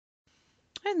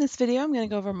In this video, I'm going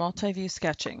to go over multi-view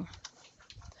sketching.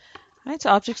 All right,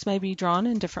 so objects may be drawn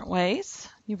in different ways.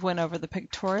 You've went over the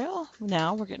pictorial.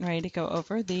 Now we're getting ready to go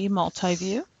over the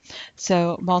multi-view.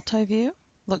 So multi-view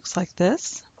looks like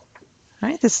this. All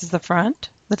right, this is the front,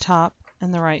 the top,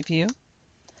 and the right view.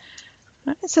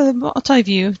 All right, so the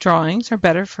multi-view drawings are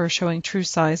better for showing true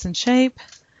size and shape.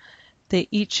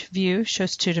 Each view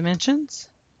shows 2 dimensions.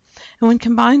 And when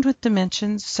combined with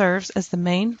dimensions, serves as the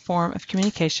main form of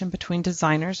communication between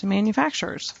designers and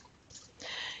manufacturers.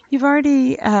 You've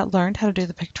already learned how to do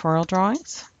the pictorial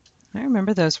drawings. I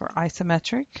remember those were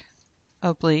isometric,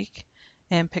 oblique,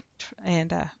 and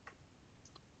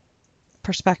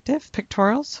perspective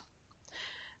pictorials.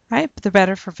 Right, but they're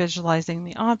better for visualizing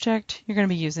the object. You're going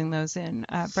to be using those in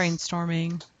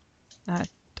brainstorming.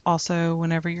 Also,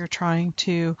 whenever you're trying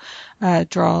to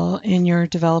draw in your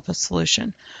develop a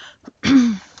solution.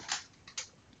 Alright,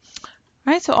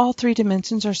 so all 3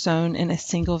 dimensions are shown in a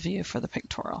single view for the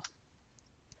pictorial.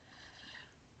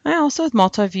 And also with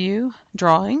multi-view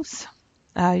drawings,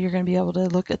 you're going to be able to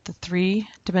look at the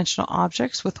 3-dimensional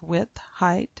objects with width,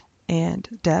 height, and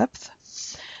depth.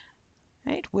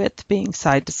 Right, width being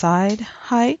side to side,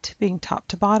 height being top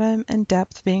to bottom, and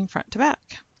depth being front to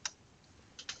back.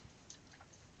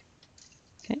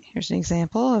 Okay, here's an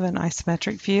example of an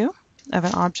isometric view of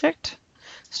an object.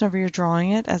 So whenever you're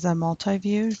drawing it as a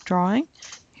multi-view drawing,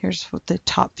 here's what the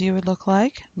top view would look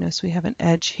like. Notice we have an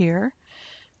edge here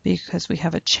because we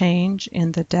have a change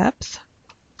in the depth.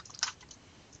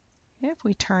 Okay, if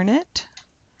we turn it,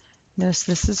 notice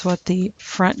this is what the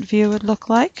front view would look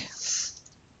like.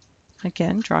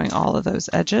 Again, drawing all of those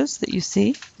edges that you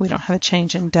see. We don't have a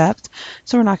change in depth,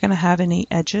 so we're not going to have any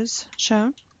edges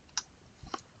shown.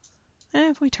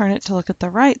 And if we turn it to look at the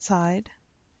right side,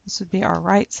 this would be our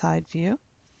right side view.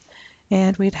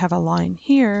 And we'd have a line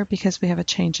here because we have a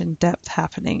change in depth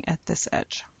happening at this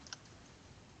edge.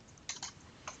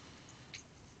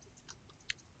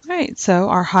 All right, so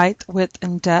our height, width,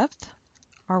 and depth.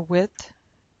 Our width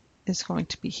is going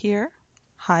to be here,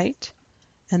 height,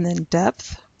 and then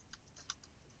depth.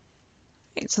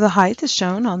 Okay, so the height is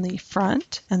shown on the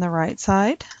front and the right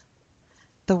side.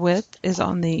 The width is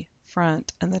on the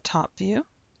front and the top view,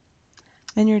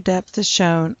 and your depth is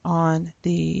shown on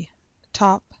the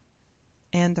top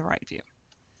and the right view.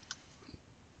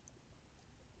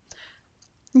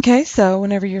 Okay, so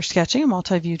whenever you're sketching a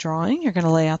multi-view drawing, you're going to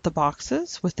lay out the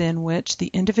boxes within which the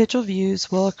individual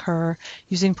views will occur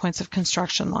using points of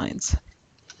construction lines.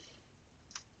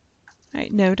 All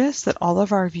right, notice that all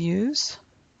of our views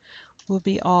will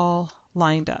be all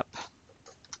lined up.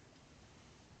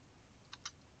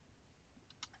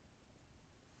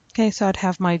 Okay, so I'd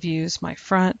have my views, my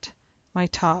front, my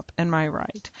top, and my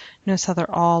right. Notice how they're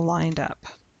all lined up,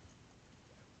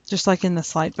 just like in the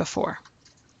slide before.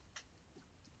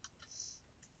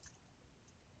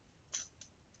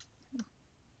 All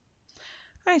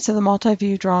right, so the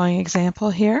multi-view drawing example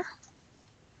here.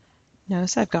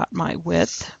 Notice I've got my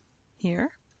width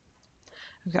here.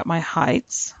 I've got my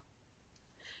heights,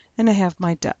 and I have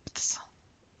my depths.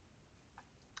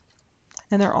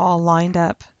 And they're all lined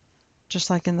up just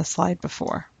like in the slide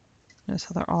before. Notice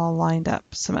how they're all lined up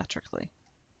symmetrically.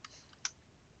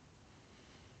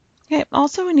 Okay,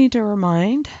 also we need to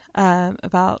remind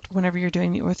about whenever you're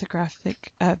doing the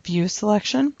orthographic view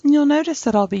selection. And you'll notice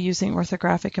that I'll be using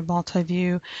orthographic and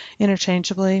multi-view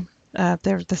interchangeably.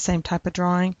 They're the same type of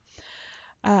drawing.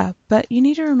 But you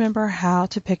need to remember how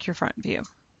to pick your front view.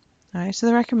 All right, so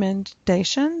the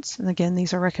recommendations, and again,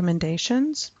 these are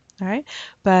recommendations, all right,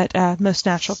 but most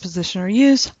natural position or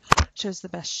use shows the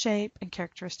best shape and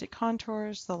characteristic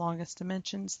contours, the longest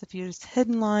dimensions, the fewest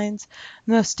hidden lines,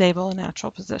 the most stable and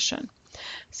natural position.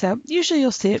 So usually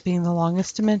you'll see it being the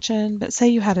longest dimension, but say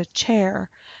you had a chair.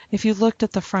 If you looked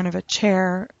at the front of a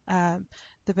chair, the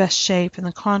best shape and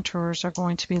the contours are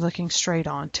going to be looking straight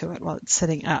onto it while it's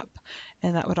sitting up,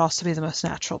 and that would also be the most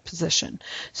natural position.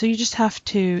 So you just have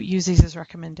to use these as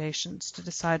recommendations to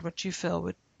decide what you feel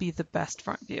would be the best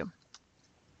front view.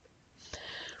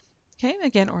 Okay,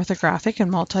 again, orthographic and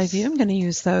multi-view, I'm going to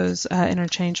use those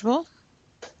interchangeable,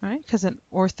 right? Because an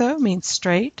ortho means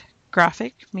straight,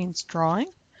 graphic means drawing.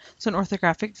 So an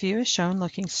orthographic view is shown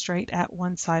looking straight at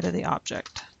one side of the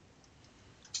object.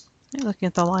 Okay, looking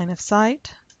at the line of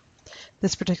sight,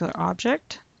 this particular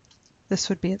object, this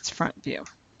would be its front view.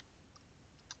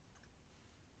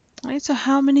 All right, so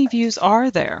how many views are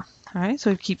there? All right,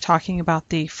 so we keep talking about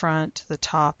the front, the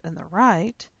top, and the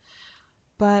right.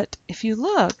 But if you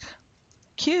look,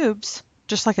 cubes,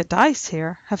 just like a dice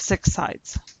here, have 6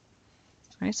 sides.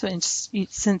 Right, so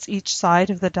since each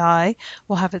side of the die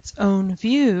will have its own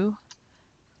view,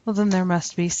 well then there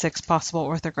must be 6 possible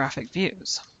orthographic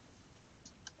views.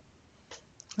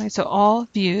 Right, so all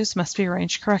views must be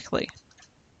arranged correctly.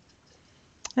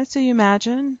 And so you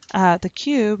imagine the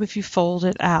cube, if you fold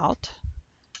it out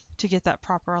to get that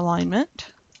proper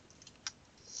alignment.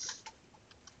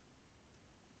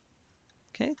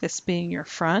 Okay, this being your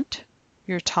front,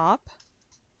 your top,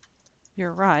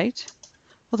 your right.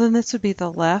 Well, then this would be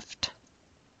the left,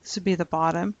 this would be the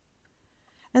bottom,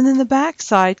 and then the back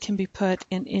side can be put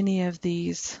in any of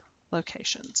these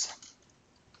locations.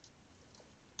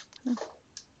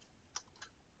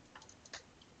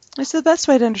 So the best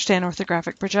way to understand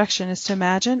orthographic projection is to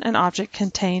imagine an object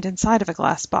contained inside of a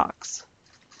glass box,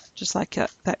 just like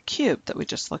that cube that we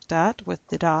just looked at with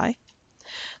the die.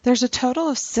 There's a total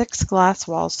of 6 glass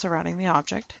walls surrounding the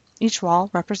object. Each wall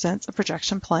represents a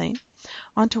projection plane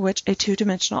onto which a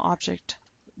 2-dimensional object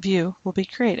view will be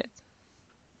created.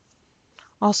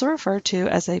 Also referred to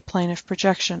as a plane of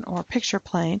projection or picture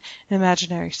plane, an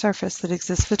imaginary surface that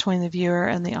exists between the viewer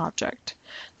and the object.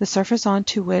 The surface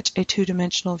onto which a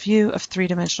 2-dimensional view of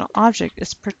 3-dimensional object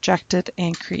is projected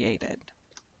and created.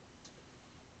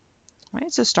 All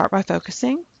right, so start by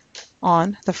focusing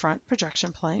on the front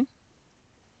projection plane.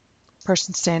 The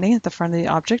person standing at the front of the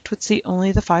object would see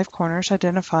only the 5 corners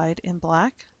identified in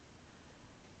black.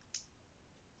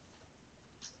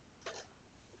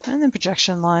 And then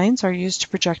projection lines are used to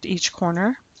project each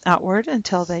corner outward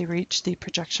until they reach the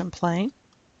projection plane.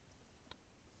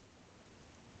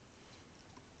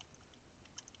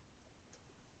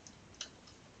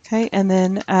 Okay, and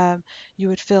then you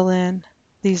would fill in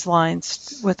these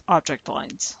lines with object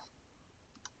lines.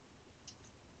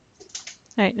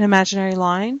 All right, an imaginary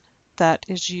line that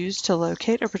is used to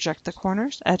locate or project the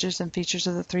corners, edges, and features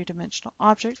of the 3-dimensional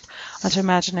object onto an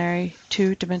imaginary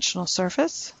 2-dimensional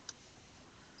surface.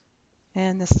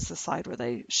 And this is the slide where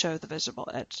they show the visible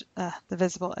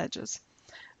edges.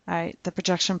 All right, the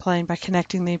projection plane by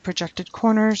connecting the projected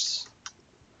corners,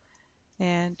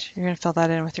 and you're going to fill that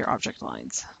in with your object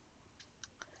lines.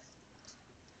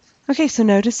 Okay, so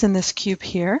notice in this cube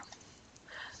here,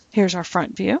 here's our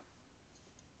front view.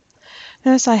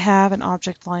 Notice I have an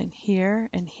object line here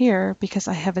and here because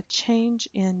I have a change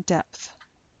in depth.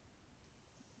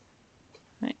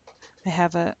 Right. I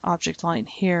have an object line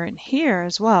here and here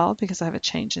as well because I have a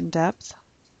change in depth.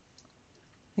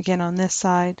 Again on this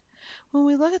side. When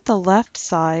we look at the left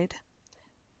side,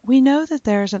 we know that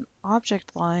there's an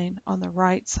object line on the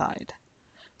right side.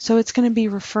 So it's going to be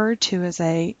referred to as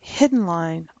a hidden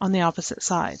line on the opposite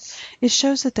side. It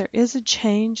shows that there is a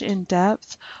change in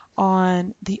depth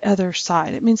on the other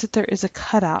side. It means that there is a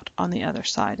cutout on the other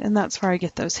side, and that's where I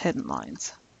get those hidden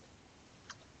lines.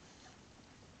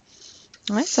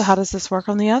 All right, so how does this work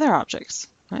on the other objects?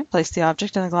 All right, place the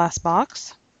object in a glass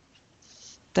box,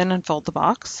 then unfold the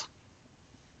box.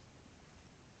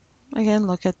 Again,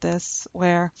 look at this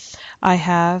where I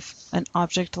have an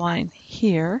object line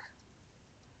here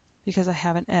because I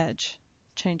have an edge,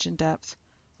 change in depth,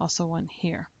 also one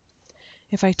here.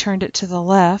 If I turned it to the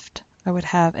left, I would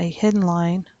have a hidden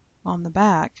line on the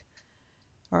back,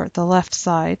 or the left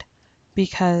side,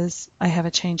 because I have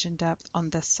a change in depth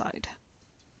on this side.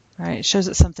 All right, it shows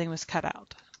that something was cut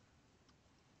out.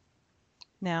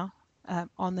 Now,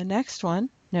 on the next one,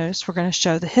 notice we're going to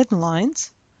show the hidden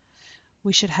lines.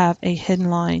 We should have a hidden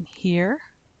line here,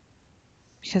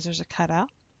 because there's a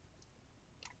cutout.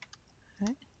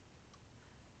 Okay.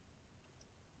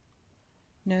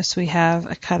 Notice we have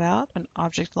a cutout, an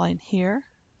object line here.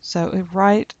 So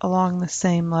right along the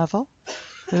same level,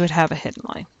 we would have a hidden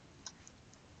line.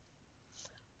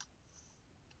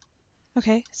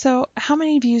 Okay, so how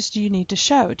many views do you need to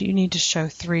show? Do you need to show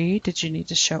 3? Did you need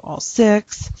to show all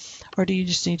 6? Or do you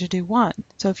just need to do 1?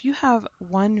 So if you have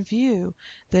one view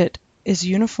that is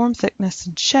uniform thickness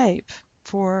and shape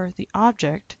for the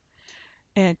object,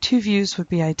 and 2 views would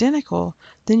be identical,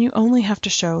 then you only have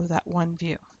to show that one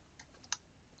view.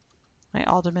 Right,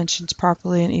 all dimensions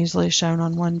properly and easily shown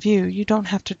on one view. You don't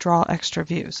have to draw extra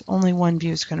views. Only one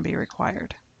view is going to be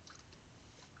required.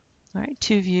 All right,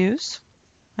 2 views.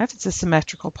 If it's a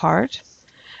symmetrical part,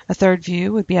 a third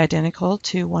view would be identical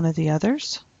to one of the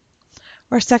others.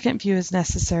 Or a second view is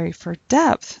necessary for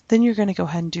depth, then you're going to go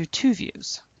ahead and do 2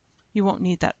 views. You won't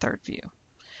need that third view.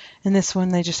 In this one,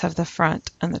 they just have the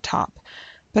front and the top.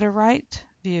 But a right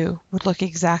view would look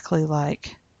exactly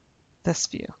like this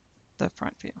view, the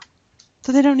front view.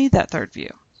 So they don't need that third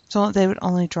view. So they would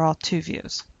only draw 2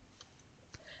 views.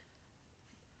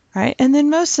 All right, and then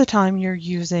most of the time you're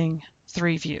using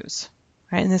 3 views.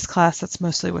 Right, in this class, that's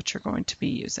mostly what you're going to be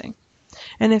using.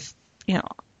 And if you're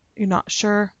not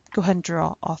sure, go ahead and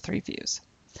draw all 3 views.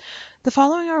 The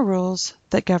following are rules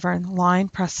that govern line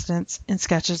precedence in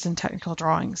sketches and technical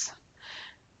drawings.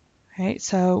 Right,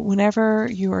 so whenever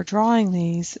you are drawing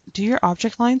these, do your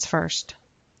object lines first,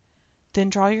 then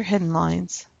draw your hidden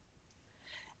lines,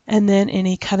 and then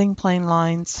any cutting plane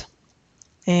lines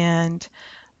and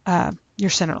your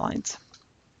center lines.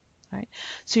 Right,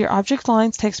 so your object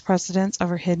lines takes precedence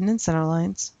over hidden and center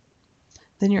lines.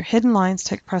 Then your hidden lines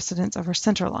take precedence over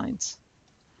center lines.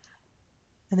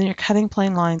 And then your cutting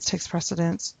plane lines takes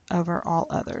precedence over all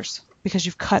others because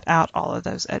you've cut out all of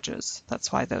those edges.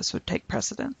 That's why those would take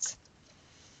precedence.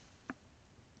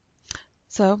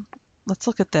 So let's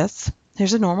look at this.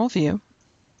 Here's a normal view.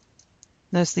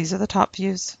 Notice these are the top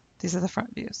views. These are the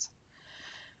front views.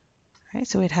 All right,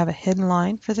 so we'd have a hidden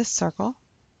line for this circle.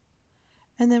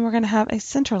 And then we're going to have a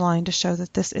center line to show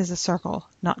that this is a circle,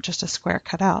 not just a square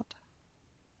cut out.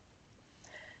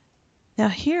 Now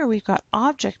here we've got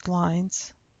object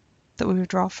lines that we would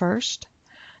draw first.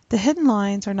 The hidden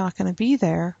lines are not going to be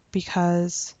there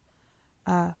because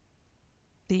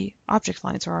the object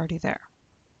lines are already there.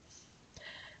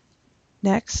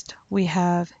 Next, we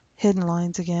have hidden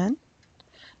lines again,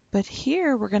 but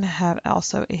here we're going to have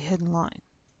also a hidden line.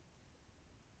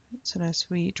 So notice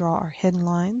we draw our hidden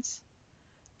lines,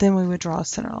 then we would draw a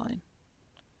center line.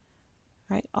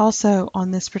 Right. Also, on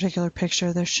this particular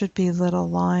picture, there should be little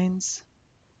lines,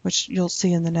 which you'll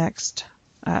see in the next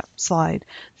slide.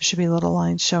 There should be little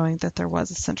lines showing that there was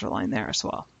a center line there as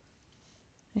well.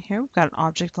 And here we've got an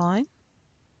object line,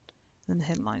 and the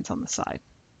hidden lines on the side.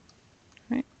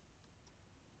 Right.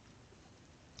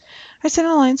 Our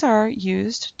center lines are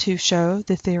used to show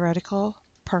the theoretical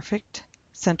perfect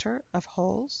center of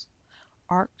holes,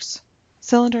 arcs,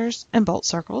 cylinders, and bolt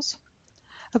circles.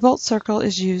 A bolt circle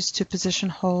is used to position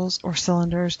holes or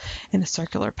cylinders in a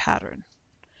circular pattern.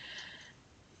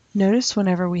 Notice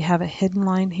whenever we have a hidden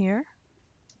line here,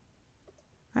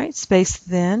 right, space,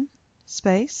 then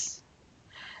space,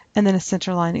 and then a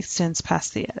center line extends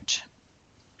past the edge.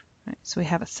 Right, so we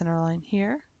have a center line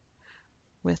here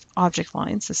with object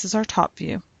lines. This is our top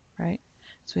view, right?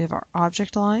 So we have our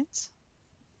object lines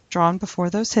drawn before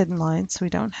those hidden lines, so we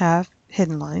don't have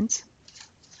hidden lines.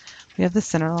 We have the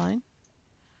center line.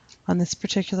 On this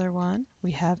particular one,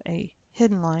 we have a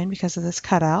hidden line because of this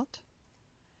cutout.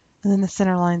 And then the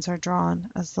center lines are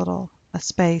drawn as a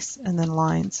space and then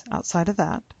lines outside of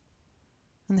that.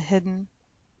 And the hidden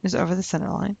is over the center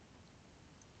line.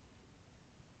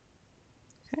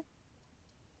 Okay.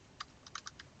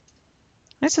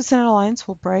 Right, so center lines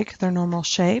will break their normal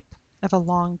shape of a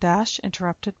long dash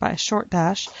interrupted by a short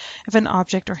dash if an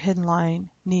object or hidden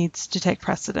line needs to take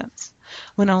precedence.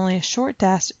 When only a short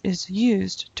dash is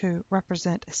used to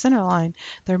represent a center line,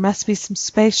 there must be some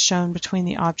space shown between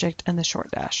the object and the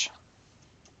short dash.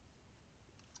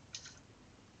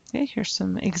 Okay, here's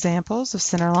some examples of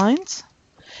center lines.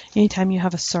 Anytime you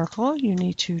have a circle, you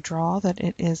need to draw that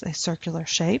it is a circular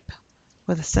shape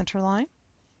with a center line.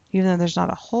 Even though there's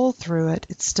not a hole through it,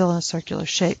 it's still in a circular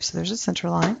shape, so there's a center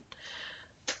line.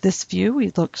 This view,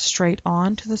 we look straight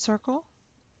on to the circle.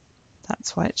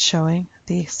 That's why it's showing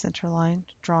the center line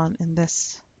drawn in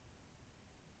this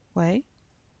way.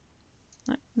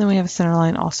 Right. Then we have a center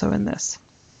line also in this.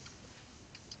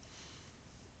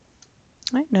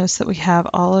 Right. Notice that we have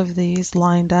all of these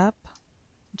lined up,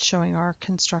 showing our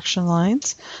construction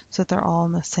lines, so that they're all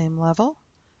on the same level.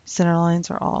 Center lines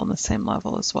are all on the same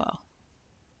level as well.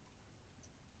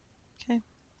 Okay.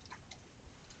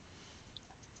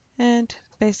 And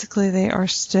basically they are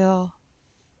still,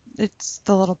 it's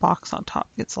the little box on top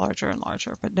gets larger and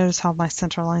larger, but notice how my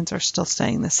center lines are still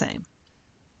staying the same.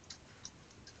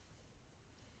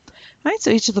 All right,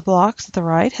 so each of the blocks at the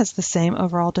right has the same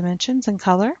overall dimensions and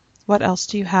color. What else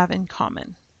do you have in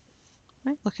common?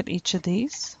 All right, look at each of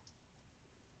these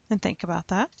and think about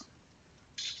that.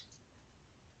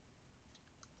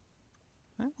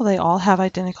 All right, well, they all have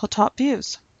identical top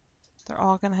views. They're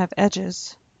all going to have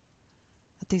edges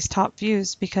at these top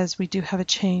views because we do have a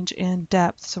change in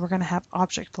depth, so we're going to have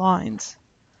object lines.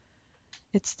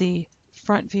 It's the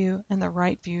front view and the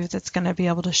right view that's going to be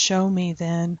able to show me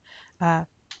then the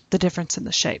difference in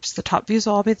the shapes. The top views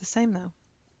will all be the same though.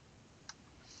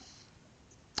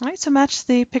 All right, so match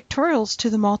the pictorials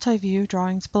to the multi-view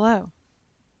drawings below.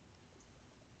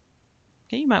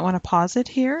 Okay, you might want to pause it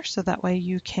here so that way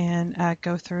you can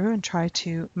go through and try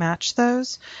to match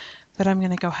those. But I'm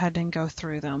going to go ahead and go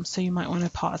through them, so you might want to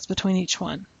pause between each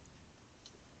one.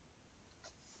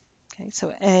 Okay,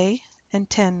 so A and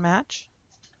 10 match,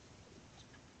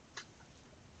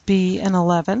 B and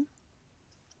 11,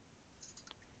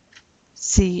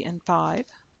 C and 5,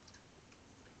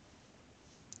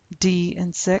 D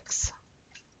and 6,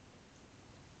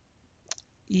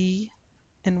 E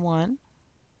and 1,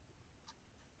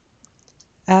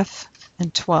 F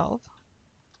and 12,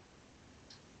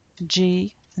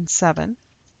 G and 7,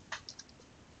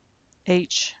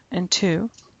 H and 2,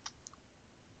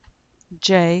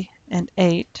 J and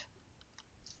 8,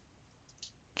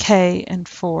 K and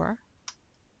 4,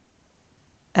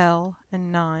 L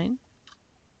and 9,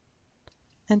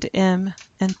 and M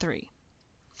and 3.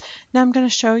 Now I'm going to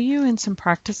show you in some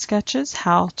practice sketches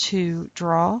how to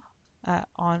draw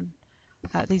on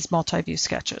these multi-view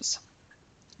sketches.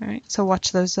 All right, so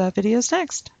watch those videos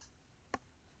next.